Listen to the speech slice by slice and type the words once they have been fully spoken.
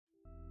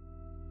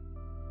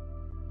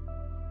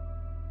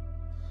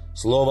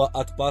Слово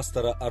от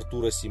пастора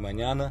Артура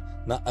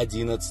Симоняна на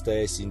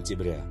 11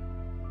 сентября.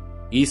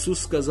 Иисус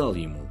сказал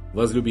ему: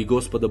 «Возлюби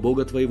Господа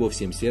Бога твоего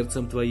всем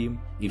сердцем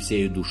твоим, и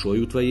всею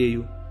душою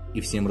твоею,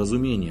 и всем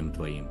разумением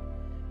твоим».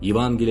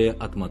 Евангелие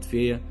от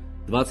Матфея,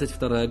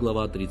 22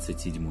 глава,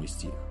 37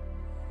 стих.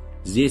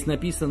 Здесь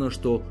написано,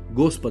 что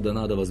Господа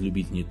надо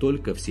возлюбить не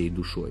только всей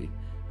душой,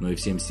 но и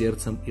всем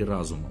сердцем и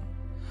разумом.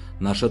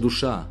 Наша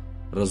душа,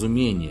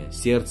 разумение,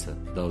 сердце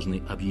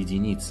должны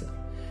объединиться.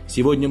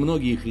 Сегодня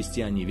многие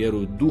христиане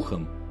веруют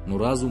духом, но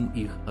разум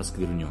их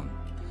осквернен.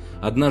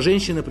 Одна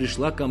женщина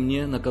пришла ко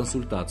мне на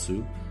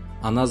консультацию.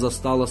 Она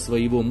застала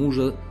своего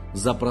мужа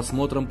за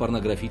просмотром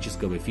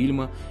порнографического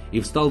фильма, и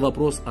встал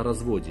вопрос о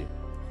разводе.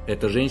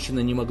 Эта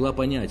женщина не могла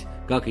понять,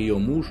 как ее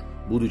муж,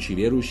 будучи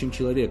верующим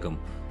человеком,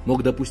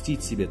 мог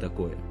допустить себе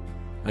такое.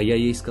 А я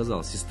ей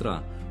сказал: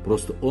 «Сестра,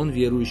 просто он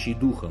верующий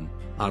духом,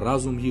 а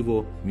разум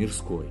его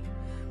мирской».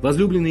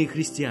 Возлюбленные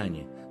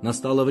христиане,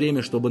 настало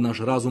время, чтобы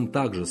наш разум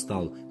также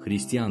стал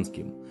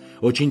христианским.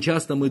 Очень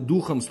часто мы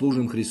духом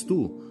служим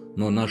Христу,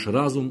 но наш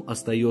разум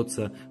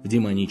остается в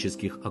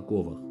демонических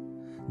оковах.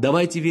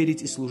 Давайте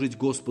верить и служить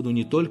Господу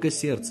не только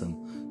сердцем,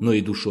 но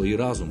и душой и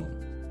разумом.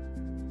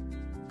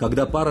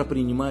 Когда пара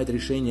принимает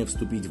решение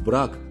вступить в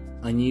брак,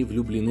 они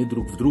влюблены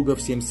друг в друга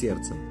всем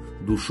сердцем,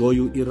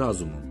 душою и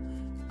разумом.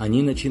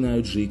 Они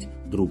начинают жить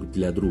друг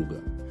для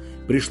друга.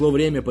 Пришло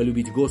время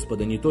полюбить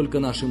Господа не только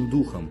нашим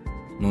духом,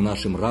 но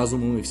нашим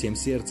разумом и всем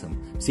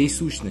сердцем, всей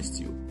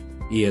сущностью.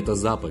 И это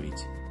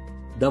заповедь.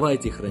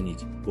 Давайте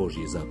хранить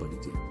Божьи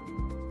заповеди.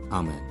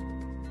 Аминь.